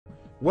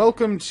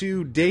Welcome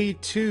to day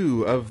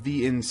 2 of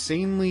the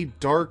insanely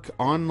dark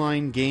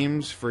online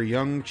games for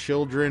young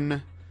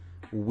children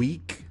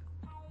week.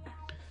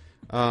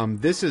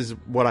 This is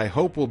what I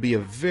hope will be a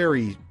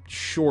very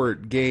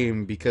short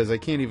game because I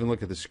can't even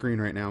look at the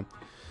screen right now.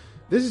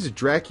 This is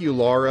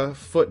Draculaura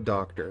Foot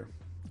Doctor.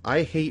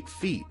 I hate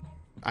feet.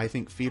 I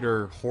think feet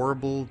are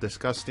horrible,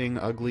 disgusting,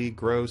 ugly,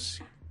 gross,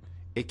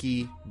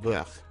 icky,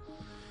 blech.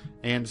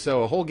 And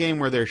so a whole game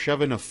where they're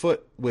shoving a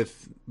foot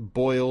with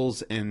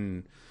boils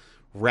and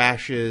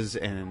rashes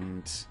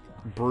and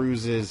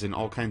bruises and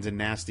all kinds of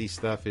nasty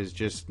stuff is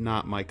just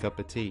not my cup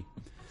of tea.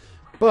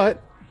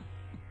 But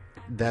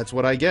that's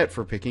what I get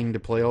for picking to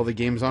play all the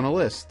games on a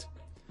list.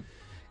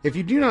 If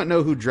you do not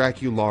know who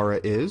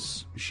Draculaura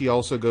is, she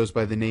also goes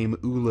by the name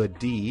Ula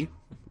D,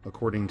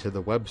 according to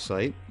the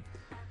website.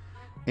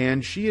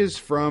 And she is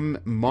from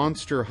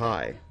Monster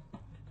High.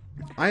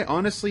 I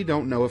honestly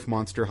don't know if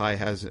Monster High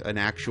has an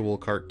actual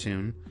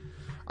cartoon.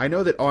 I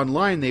know that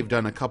online they've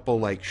done a couple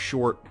like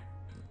short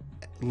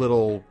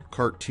little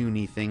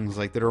cartoony things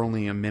like that are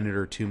only a minute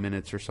or 2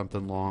 minutes or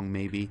something long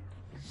maybe.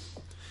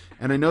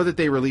 And I know that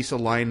they release a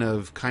line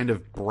of kind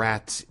of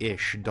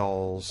Bratz-ish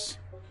dolls.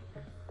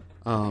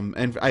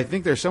 And I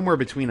think they're somewhere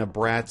between a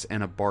Bratz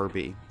and a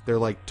Barbie. They're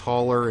like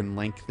taller and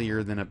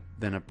lengthier than a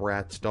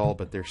Bratz doll,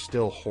 but they're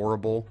still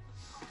horrible.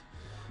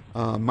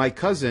 My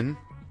cousin's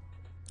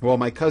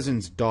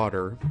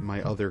daughter,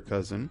 my other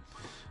cousin,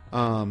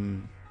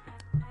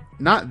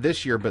 not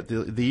this year, but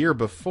the year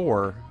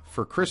before,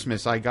 for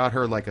Christmas, I got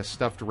her like a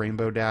stuffed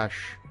Rainbow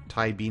Dash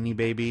tie Beanie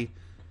Baby.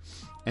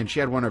 And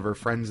she had one of her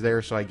friends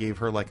there, so I gave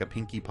her like a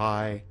Pinkie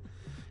Pie.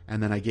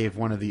 And then I gave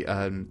one of the...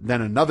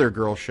 then another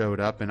girl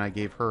showed up, and I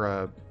gave her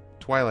a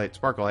Twilight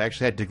Sparkle. I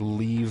actually had to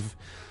leave.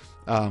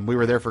 We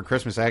were there for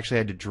Christmas. I actually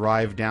had to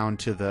drive down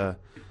to the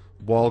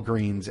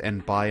Walgreens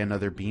and buy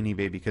another Beanie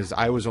Baby, because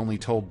I was only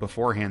told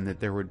beforehand that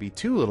there would be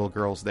 2 little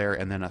girls there,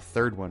 and then a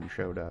third one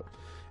showed up.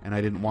 And I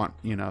didn't want,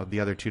 the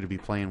other 2 to be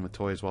playing with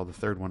toys while the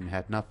third one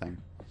had nothing.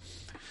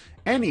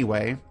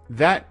 Anyway,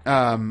 that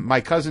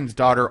my cousin's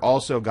daughter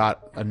also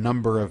got a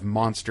number of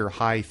Monster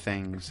High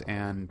things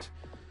and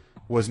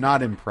was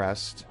not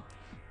impressed.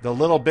 The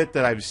little bit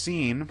that I've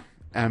seen,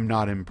 I'm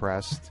not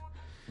impressed.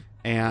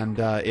 And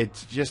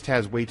it just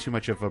has way too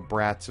much of a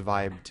Bratz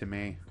vibe to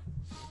me.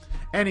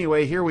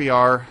 Anyway, here we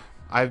are.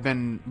 I've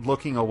been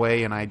looking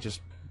away and I just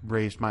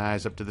raised my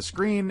eyes up to the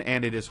screen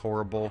and it is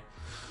horrible.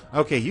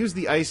 Okay, use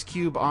the ice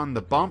cube on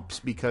the bumps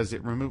because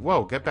it removes...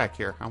 Whoa, get back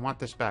here. I want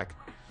this back.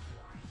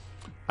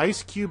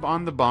 Ice cube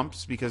on the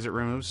bumps because it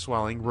removes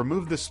swelling.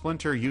 Remove the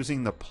splinter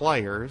using the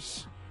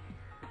pliers.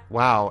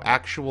 Wow,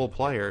 actual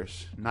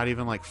pliers. Not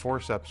even like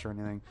forceps or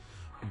anything.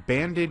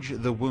 Bandage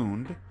the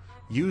wound.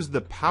 Use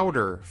the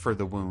powder for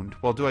the wound.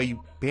 Well, do I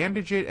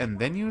bandage it and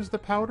then use the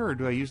powder? Or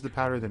do I use the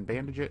powder then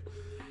bandage it?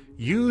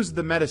 Use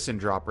the medicine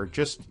dropper.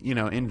 Just,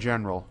 in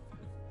general.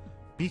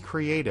 Be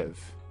creative.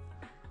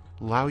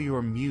 Allow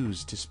your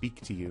muse to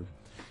speak to you.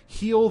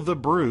 Heal the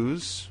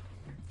bruise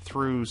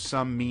through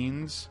some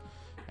means.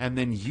 And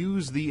then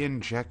use the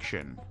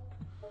injection.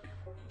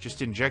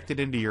 Just inject it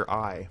into your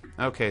eye.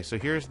 Okay, so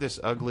here's this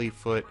ugly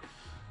foot.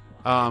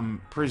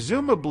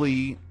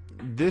 Presumably,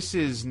 this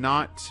is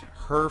not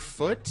her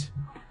foot.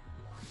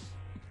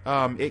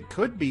 It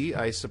could be,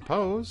 I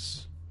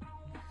suppose.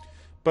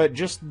 But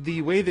just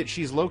the way that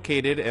she's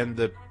located and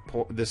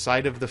the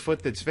side of the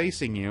foot that's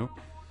facing you,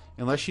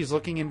 unless she's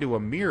looking into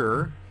a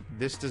mirror,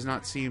 this does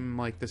not seem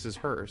like this is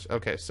hers.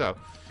 Okay, so...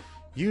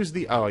 use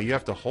the... Oh, you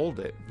have to hold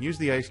it. Use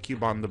the ice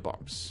cube on the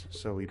bumps.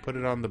 So we put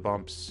it on the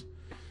bumps,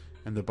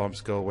 and the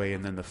bumps go away,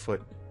 and then the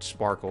foot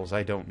sparkles.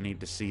 I don't need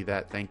to see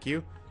that, thank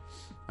you.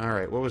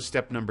 Alright, what was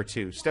step number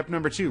 2? Step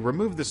number 2,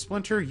 remove the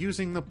splinter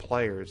using the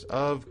pliers.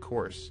 Of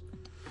course.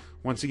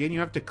 Once again, you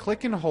have to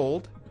click and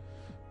hold.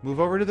 Move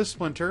over to the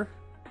splinter.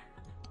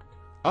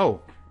 Oh,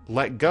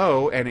 let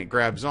go, and it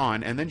grabs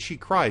on, and then she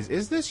cries.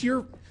 Is this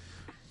your...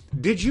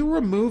 Did you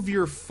remove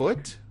your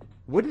foot?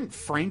 Wouldn't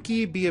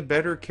Frankie be a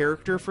better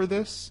character for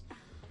this?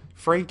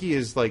 Frankie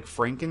is like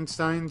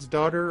Frankenstein's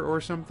daughter or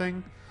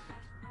something.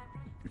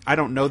 I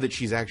don't know that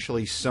she's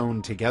actually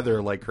sewn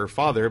together like her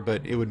father,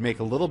 but it would make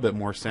a little bit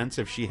more sense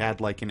if she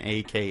had like an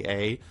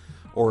AKA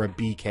or a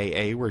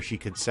BKA where she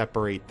could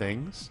separate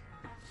things.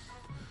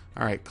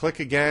 Alright, click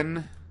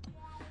again.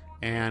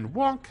 And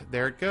wonk,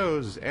 there it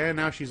goes. And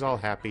now she's all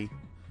happy.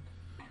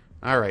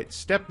 Alright,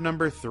 step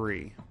number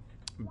 3.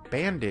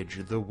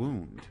 Bandage the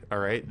wound.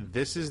 Alright,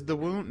 this is the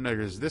wound. No,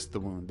 is this the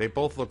wound? They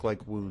both look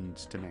like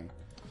wounds to me.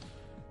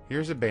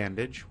 Here's a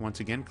bandage.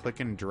 Once again,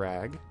 click and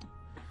drag.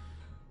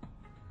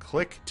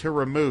 Click to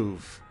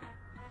remove.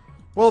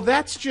 Well,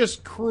 that's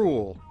just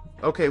cruel.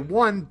 Okay,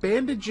 1,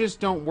 bandages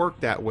don't work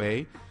that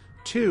way.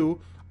 2,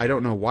 I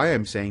don't know why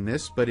I'm saying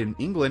this, but in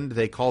England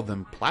they call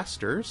them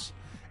plasters.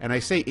 And I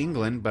say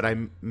England, but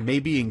I'm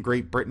maybe in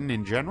Great Britain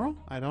in general?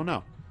 I don't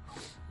know.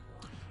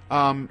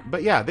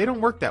 But yeah, they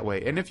don't work that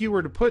way. And if you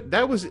were to put...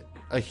 That was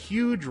a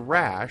huge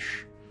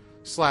rash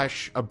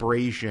 /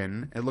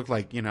 abrasion. It looked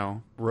like,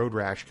 road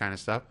rash kind of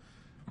stuff.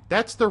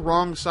 That's the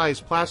wrong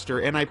size plaster,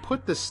 and I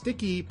put the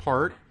sticky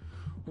part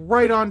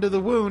right onto the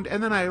wound,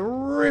 and then I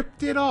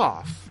ripped it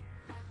off.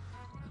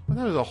 Well,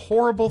 that was a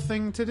horrible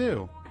thing to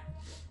do.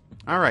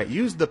 Alright,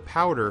 use the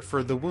powder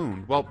for the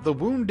wound. Well, the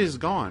wound is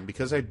gone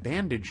because I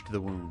bandaged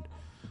the wound.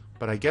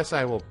 But I guess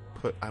I will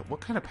put...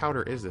 what kind of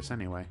powder is this,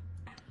 anyway?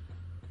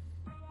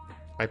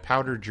 I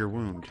powdered your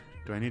wound.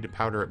 Do I need to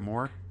powder it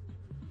more?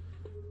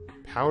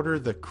 Powder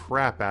the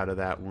crap out of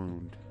that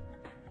wound.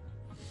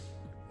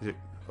 Is it...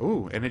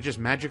 Ooh, and it just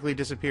magically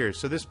disappears.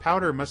 So this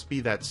powder must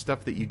be that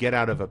stuff that you get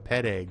out of a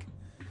pet egg.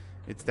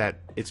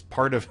 It's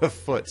part of a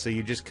foot. So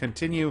you just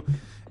continue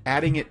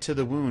adding it to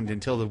the wound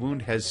until the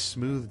wound has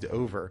smoothed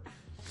over.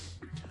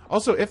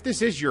 Also, if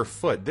this is your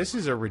foot, this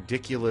is a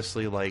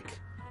ridiculously, like,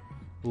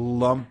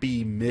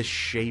 lumpy,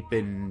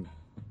 misshapen,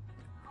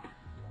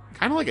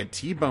 kind of like a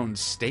T-bone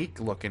steak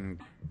looking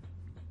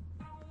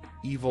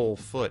evil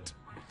foot.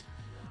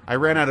 I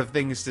ran out of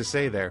things to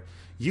say there.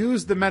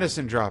 Use the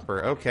medicine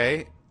dropper.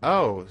 Okay.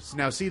 Oh,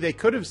 now see, they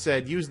could have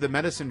said use the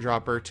medicine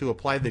dropper to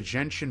apply the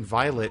gentian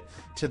violet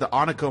to the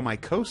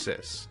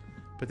onychomycosis,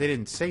 but they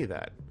didn't say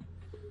that.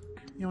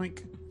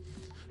 Yoink.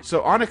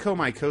 So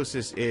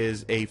onychomycosis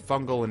is a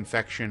fungal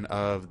infection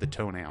of the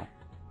toenail.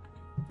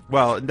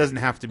 Well, it doesn't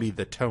have to be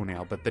the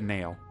toenail, but the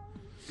nail.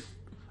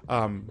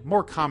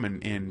 More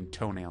common in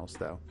toenails,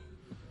 though.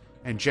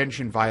 And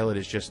gentian violet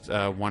is just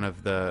one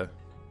of the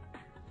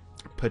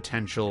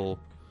potential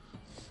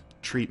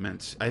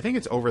treatments. I think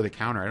it's over the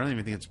counter. I don't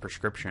even think it's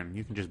prescription.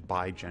 You can just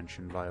buy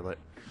gentian violet.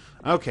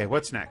 Okay,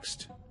 what's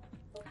next?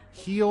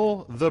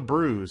 Heal the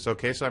bruise.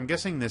 Okay, so I'm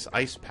guessing this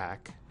ice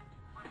pack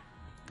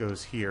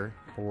goes here.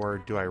 Or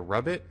do I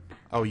rub it?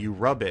 Oh, you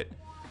rub it.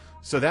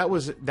 So that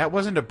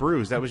wasn't a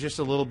bruise. That was just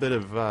a little bit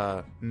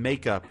of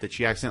makeup that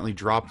she accidentally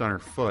dropped on her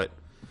foot.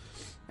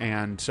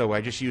 And so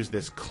I just used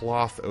this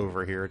cloth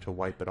over here to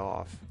wipe it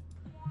off.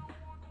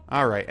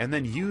 Alright, and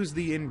then use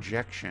the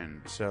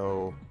injection.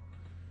 So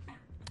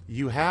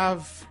you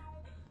have,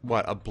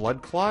 what, a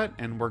blood clot?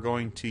 And we're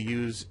going to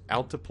use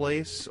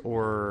alteplase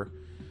or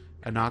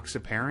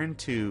enoxaparin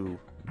to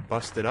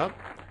bust it up.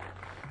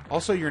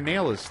 Also, your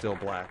nail is still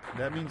black.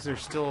 That means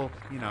there's still,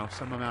 you know,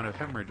 some amount of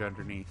hemorrhage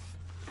underneath.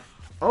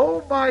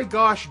 Oh my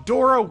gosh,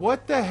 Dora,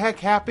 what the heck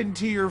happened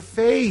to your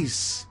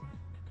face?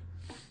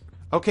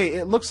 Okay,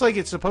 it looks like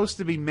it's supposed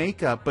to be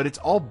makeup, but it's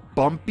all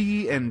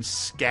bumpy and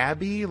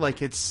scabby,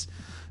 like it's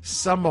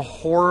some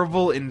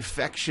horrible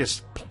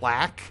infectious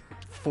plaque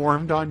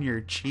formed on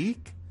your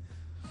cheek.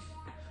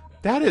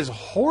 That is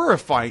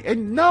horrifying.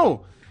 And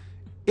no,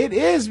 it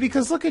is,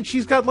 because look at,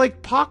 she's got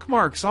like pock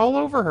marks all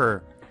over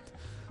her.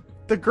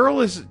 The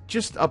girl is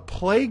just a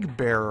plague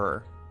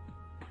bearer.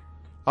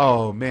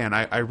 Oh man,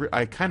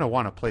 I kind of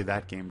want to play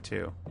that game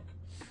too.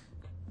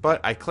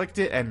 But I clicked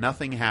it and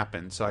nothing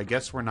happened, so I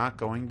guess we're not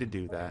going to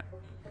do that.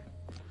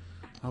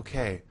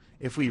 Okay,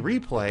 if we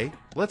replay,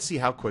 let's see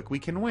how quick we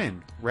can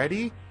win.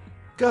 Ready?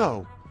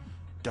 Go!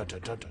 Dun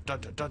dun dun dun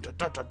dun dun dun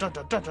dun dun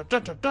dun dun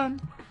dun dun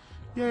dun.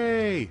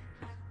 Yay!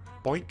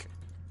 Boink.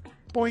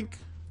 Boink.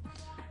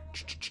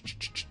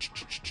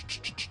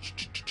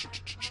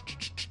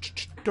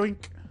 Doink.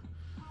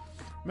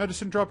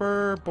 Medicine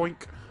dropper.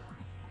 Boink.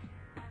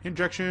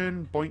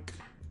 Injection. Boink.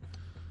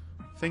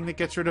 Thing that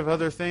gets rid of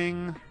other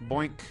thing.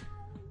 Boink.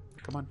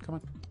 Come on, come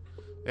on.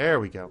 There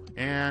we go.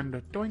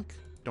 And doink.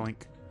 Doink.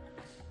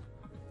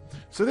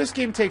 So this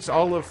game takes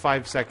all of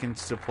 5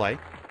 seconds to play,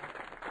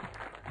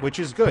 which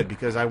is good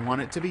because I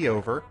want it to be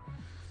over.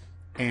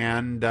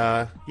 And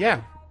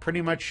yeah,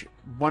 pretty much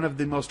one of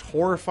the most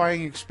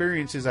horrifying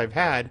experiences I've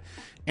had,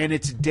 and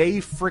it's day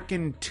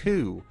frickin'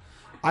 2.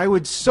 I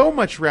would so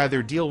much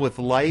rather deal with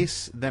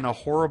lice than a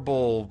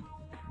horrible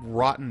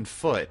rotten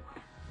foot.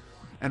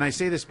 And I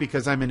say this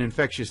because I'm an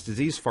infectious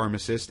disease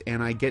pharmacist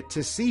and I get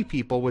to see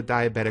people with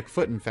diabetic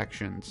foot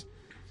infections.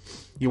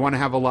 You want to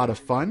have a lot of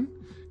fun?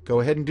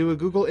 Go ahead and do a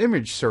Google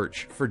image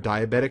search for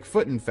diabetic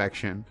foot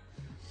infection.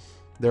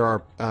 There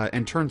are,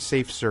 and turn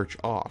safe search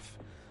off.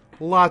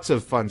 Lots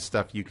of fun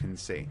stuff you can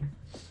see.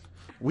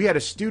 We had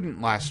a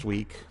student last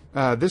week.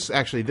 This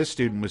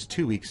student was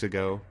 2 weeks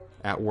ago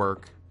at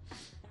work.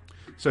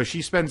 So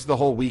she spends the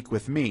whole week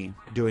with me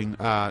doing,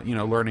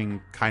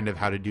 learning kind of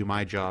how to do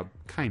my job,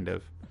 kind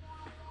of.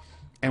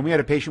 And we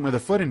had a patient with a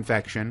foot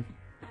infection.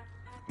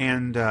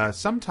 And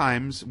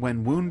sometimes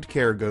when wound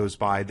care goes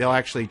by, they'll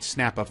actually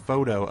snap a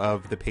photo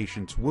of the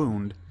patient's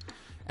wound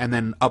and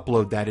then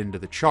upload that into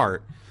the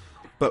chart.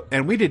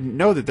 And we didn't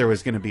know that there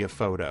was going to be a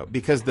photo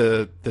because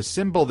the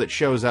symbol that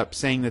shows up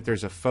saying that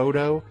there's a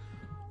photo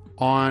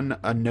on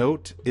a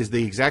note is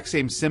the exact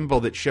same symbol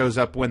that shows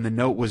up when the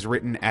note was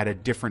written at a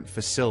different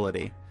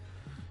facility.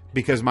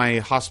 Because my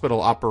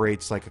hospital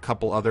operates like a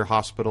couple other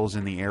hospitals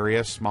in the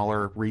area,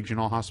 smaller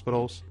regional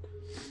hospitals.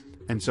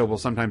 And so we'll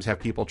sometimes have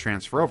people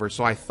transfer over.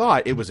 So I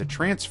thought it was a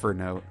transfer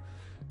note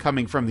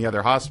coming from the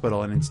other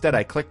hospital, and instead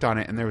I clicked on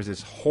it and there was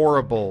this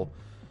horrible,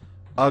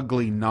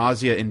 ugly,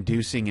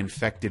 nausea-inducing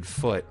infected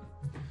foot.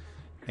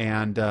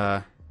 And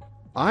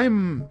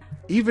I'm,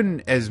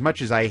 even as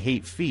much as I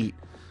hate feet,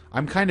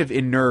 I'm kind of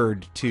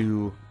inured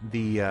to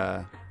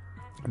the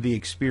the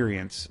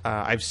experience.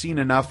 I've seen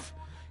enough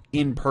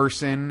in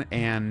person,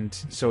 and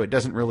so it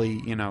doesn't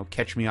really,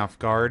 catch me off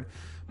guard.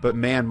 But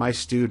man, my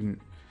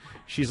student,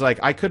 she's like,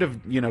 I could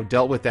have,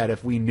 dealt with that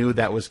if we knew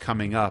that was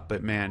coming up.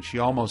 But man, she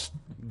almost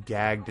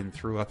gagged and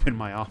threw up in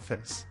my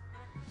office.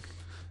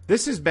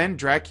 This has been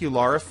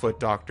Draculaura Foot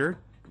Doctor.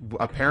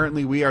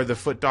 Apparently, we are the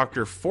foot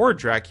doctor for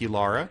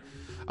Draculaura.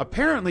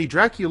 Apparently,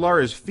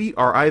 Draculaura's feet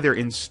are either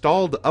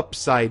installed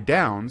upside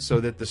down so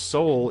that the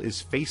sole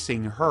is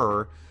facing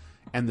her,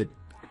 and the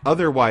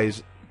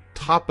otherwise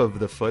top of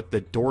the foot,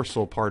 the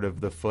dorsal part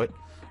of the foot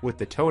with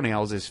the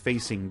toenails, is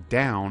facing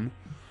down.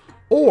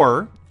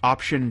 Or,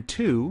 option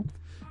 2,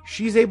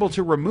 she's able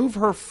to remove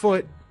her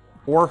foot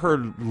or her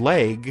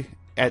leg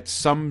at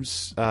some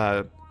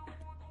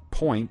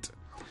point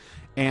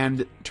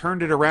and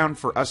turned it around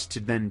for us to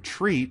then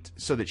treat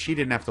so that she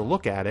didn't have to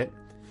look at it.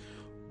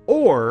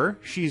 Or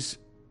she's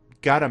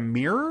got a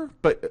mirror,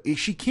 but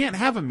she can't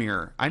have a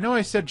mirror. I know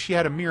I said she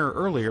had a mirror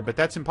earlier, but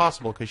that's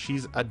impossible because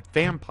she's a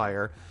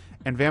vampire,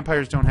 and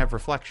vampires don't have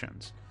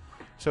reflections.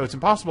 So it's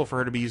impossible for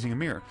her to be using a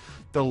mirror.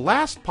 The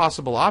last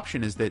possible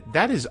option is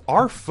that is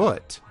our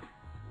foot,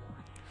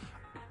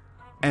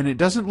 and it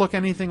doesn't look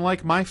anything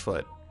like my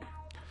foot.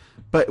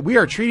 But we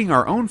are treating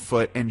our own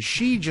foot, and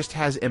she just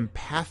has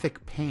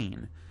empathic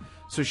pain.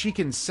 So she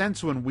can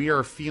sense when we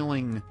are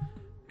feeling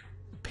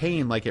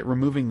pain, like it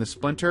removing the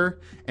splinter,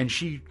 and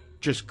she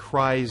just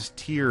cries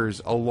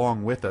tears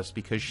along with us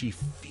because she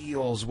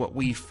feels what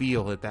we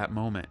feel at that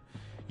moment,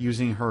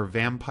 using her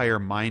vampire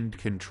mind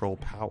control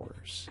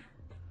powers.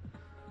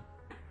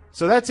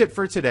 So that's it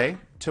for today.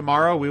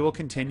 Tomorrow we will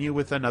continue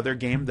with another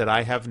game that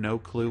I have no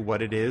clue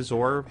what it is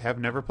or have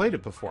never played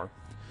it before.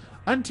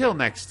 Until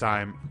next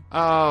time.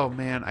 Oh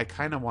man, I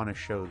kind of want to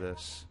show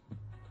this.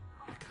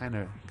 I kind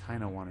of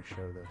want to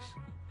show this.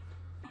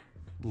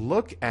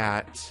 Look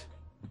at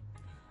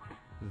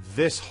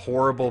this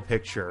horrible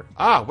picture.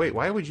 Ah, wait,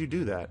 why would you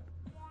do that?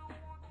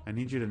 I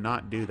need you to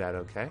not do that,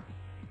 okay?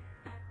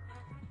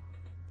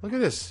 Look at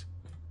this.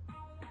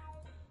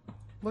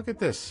 Look at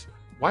this.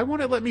 Why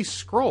won't it let me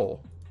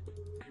scroll?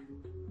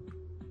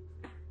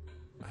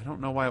 I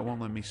don't know why it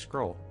won't let me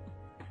scroll.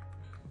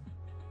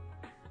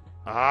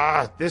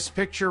 Ah, this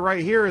picture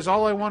right here is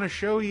all I want to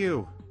show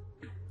you.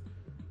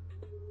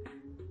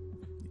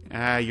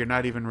 You're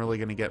not even really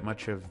going to get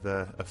much of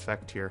the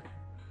effect here.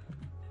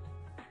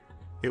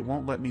 It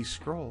won't let me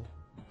scroll.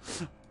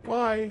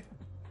 Why?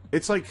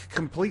 It's like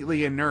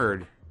completely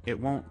inert. It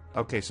won't...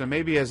 Okay, so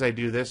maybe as I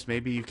do this,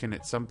 maybe you can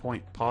at some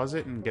point pause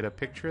it and get a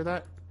picture of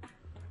that?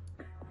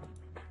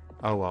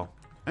 Oh well.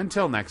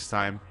 Until next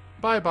time.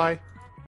 Bye-bye.